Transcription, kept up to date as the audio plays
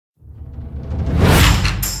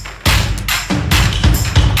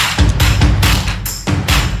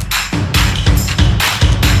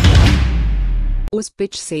Barbados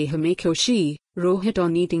pitch से हमें खुशी, Rohit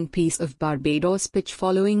on eating piece of Barbados pitch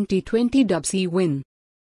following T20 WC win.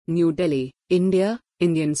 New Delhi, India.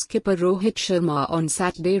 Indian skipper Rohit Sharma on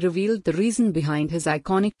Saturday revealed the reason behind his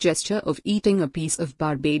iconic gesture of eating a piece of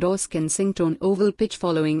Barbados Kensington Oval pitch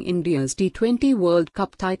following India's T20 World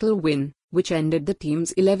Cup title win, which ended the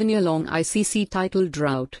team's 11-year-long ICC title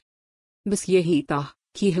drought. बस यही था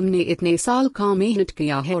कि हमने इतने साल का मेहनत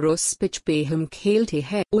किया है और उस पिच पे हम खेलते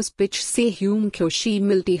हैं, उस पिच से ह्यूम खुशी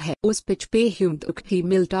मिलती है, उस पिच पे ह्यूम दुख भी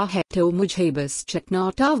मिलता है, तो मुझे बस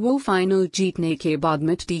चखना था वो फाइनल जीतने के बाद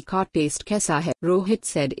मिट्टी का टेस्ट कैसा है, Rohit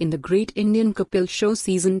said in the Great Indian Couple Show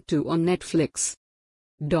Season 2 on Netflix.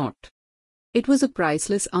 It was a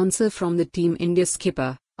priceless answer from the Team India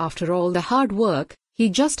skipper. After all the hard work, he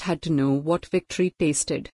just had to know what victory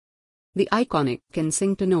tasted. The iconic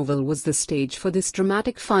Kensington Oval was the stage for this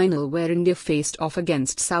dramatic final where India faced off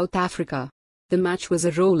against South Africa. The match was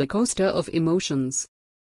a roller coaster of emotions.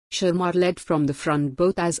 Sharma led from the front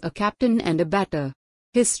both as a captain and a batter.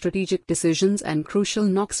 His strategic decisions and crucial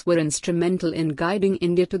knocks were instrumental in guiding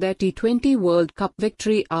India to their T20 World Cup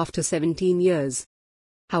victory after 17 years.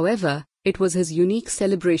 However, it was his unique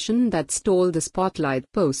celebration that stole the spotlight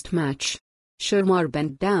post-match. Sharma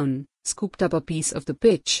bent down, scooped up a piece of the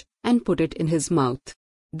pitch, and put it in his mouth.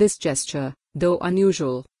 This gesture, though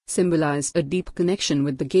unusual, symbolized a deep connection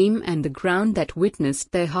with the game and the ground that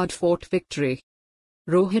witnessed their hard-fought victory.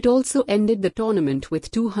 Rohit also ended the tournament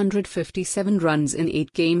with 257 runs in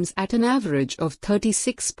 8 games at an average of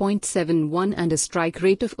 36.71 and a strike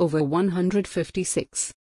rate of over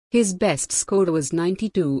 156. His best score was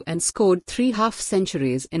 92 and scored 3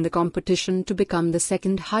 half-centuries in the competition to become the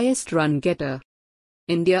second highest run-getter.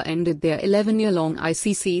 India ended their 11-year-long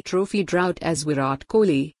ICC trophy drought as Virat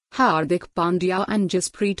Kohli, Hardik Pandya and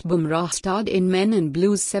Jasprit Bumrah starred in Men in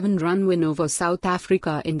Blue's 7-run win over South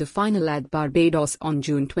Africa in the final at Barbados on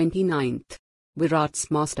June 29. Virat's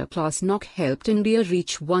masterclass knock helped India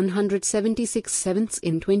reach 176 sevenths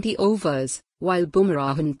in 20 overs, while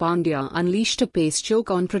Bumrah and Pandya unleashed a pace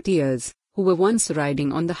choke on Proteas, who were once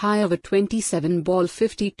riding on the high of a 27-ball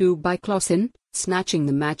 52 by Clausen, snatching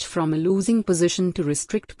the match from a losing position to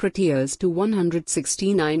restrict Proteas to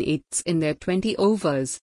 169 eighths in their 20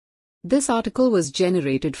 overs. This article was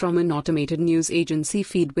generated from an automated news agency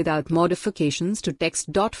feed without modifications to text.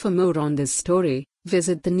 For more on this story,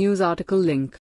 visit the news article link.